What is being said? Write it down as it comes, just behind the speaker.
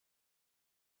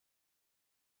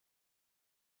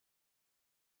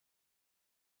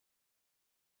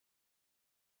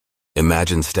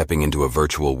Imagine stepping into a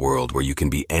virtual world where you can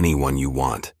be anyone you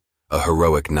want, a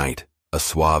heroic knight, a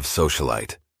suave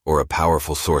socialite, or a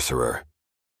powerful sorcerer.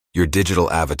 Your digital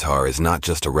avatar is not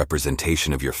just a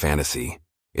representation of your fantasy,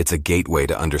 it's a gateway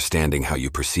to understanding how you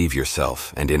perceive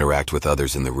yourself and interact with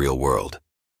others in the real world.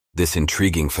 This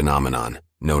intriguing phenomenon,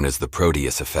 known as the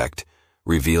Proteus Effect,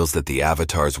 reveals that the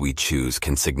avatars we choose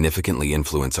can significantly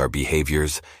influence our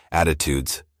behaviors,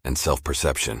 attitudes, and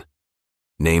self-perception.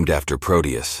 Named after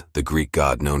Proteus, the Greek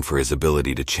god known for his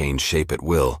ability to change shape at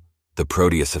will, the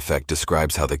Proteus Effect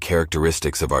describes how the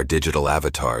characteristics of our digital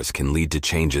avatars can lead to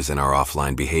changes in our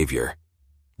offline behavior.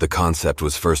 The concept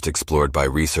was first explored by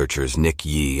researchers Nick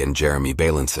Yee and Jeremy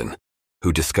Bailenson,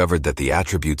 who discovered that the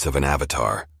attributes of an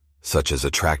avatar, such as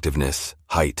attractiveness,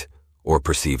 height, or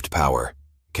perceived power,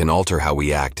 can alter how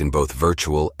we act in both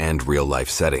virtual and real-life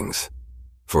settings.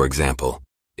 For example,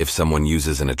 if someone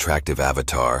uses an attractive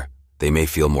avatar, they may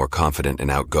feel more confident and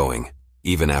outgoing,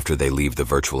 even after they leave the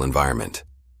virtual environment.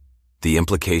 The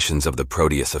implications of the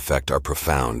Proteus Effect are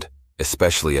profound,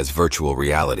 especially as virtual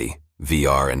reality,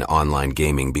 VR, and online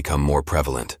gaming become more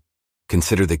prevalent.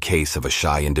 Consider the case of a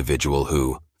shy individual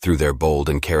who, through their bold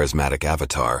and charismatic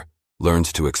avatar,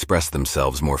 learns to express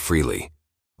themselves more freely.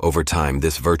 Over time,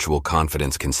 this virtual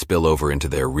confidence can spill over into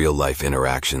their real-life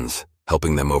interactions,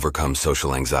 helping them overcome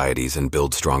social anxieties and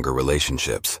build stronger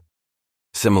relationships.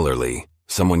 Similarly,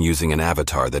 someone using an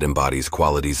avatar that embodies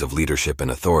qualities of leadership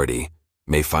and authority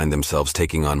may find themselves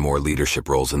taking on more leadership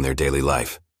roles in their daily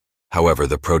life. However,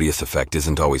 the Proteus Effect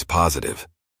isn't always positive.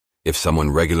 If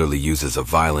someone regularly uses a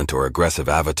violent or aggressive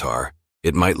avatar,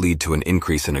 it might lead to an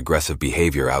increase in aggressive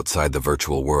behavior outside the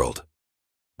virtual world.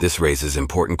 This raises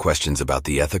important questions about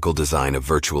the ethical design of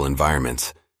virtual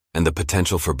environments and the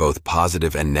potential for both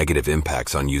positive and negative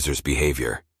impacts on users'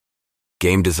 behavior.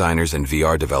 Game designers and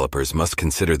VR developers must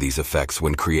consider these effects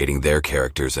when creating their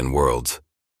characters and worlds.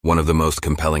 One of the most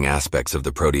compelling aspects of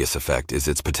the Proteus Effect is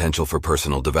its potential for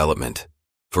personal development.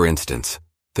 For instance,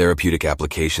 therapeutic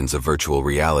applications of virtual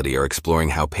reality are exploring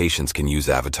how patients can use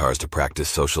avatars to practice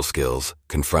social skills,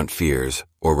 confront fears,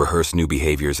 or rehearse new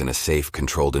behaviors in a safe,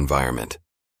 controlled environment.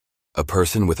 A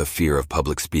person with a fear of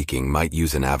public speaking might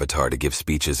use an avatar to give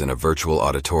speeches in a virtual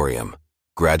auditorium,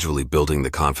 gradually building the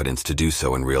confidence to do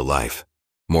so in real life.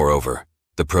 Moreover,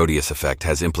 the Proteus Effect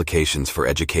has implications for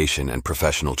education and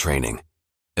professional training.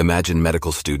 Imagine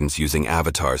medical students using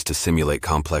avatars to simulate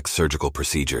complex surgical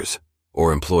procedures,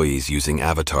 or employees using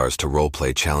avatars to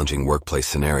role-play challenging workplace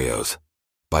scenarios.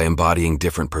 By embodying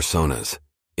different personas,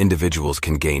 individuals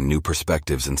can gain new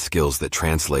perspectives and skills that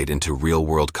translate into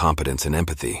real-world competence and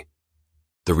empathy.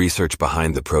 The research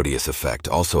behind the Proteus Effect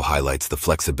also highlights the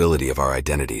flexibility of our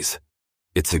identities.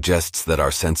 It suggests that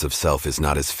our sense of self is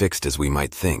not as fixed as we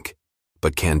might think,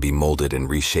 but can be molded and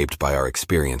reshaped by our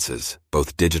experiences,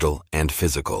 both digital and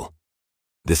physical.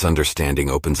 This understanding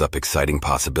opens up exciting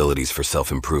possibilities for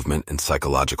self-improvement and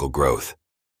psychological growth.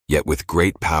 Yet with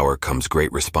great power comes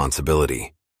great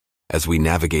responsibility. As we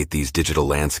navigate these digital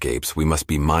landscapes, we must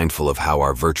be mindful of how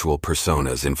our virtual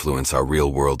personas influence our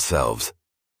real-world selves.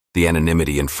 The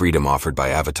anonymity and freedom offered by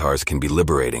avatars can be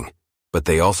liberating, but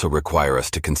they also require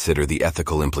us to consider the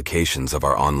ethical implications of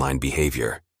our online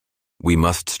behavior. We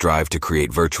must strive to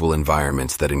create virtual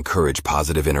environments that encourage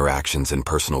positive interactions and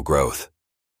personal growth.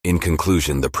 In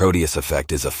conclusion, the Proteus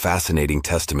Effect is a fascinating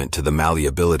testament to the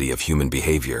malleability of human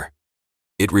behavior.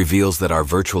 It reveals that our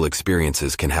virtual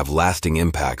experiences can have lasting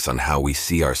impacts on how we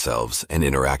see ourselves and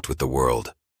interact with the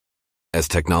world. As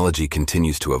technology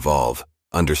continues to evolve,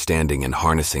 understanding and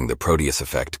harnessing the Proteus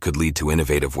Effect could lead to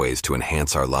innovative ways to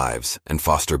enhance our lives and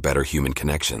foster better human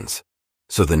connections.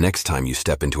 So the next time you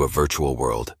step into a virtual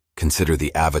world, consider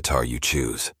the avatar you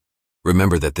choose.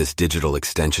 Remember that this digital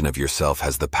extension of yourself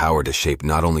has the power to shape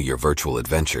not only your virtual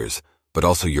adventures, but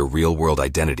also your real-world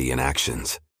identity and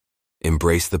actions.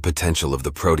 Embrace the potential of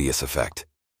the Proteus Effect,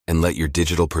 and let your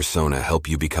digital persona help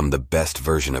you become the best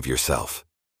version of yourself.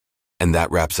 And that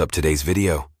wraps up today's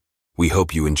video. We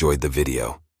hope you enjoyed the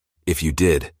video. If you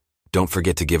did, don't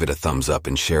forget to give it a thumbs up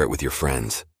and share it with your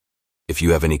friends. If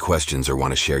you have any questions or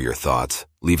want to share your thoughts,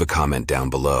 leave a comment down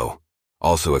below.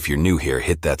 Also, if you're new here,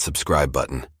 hit that subscribe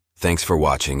button. Thanks for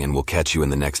watching, and we'll catch you in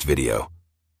the next video.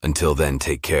 Until then,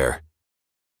 take care.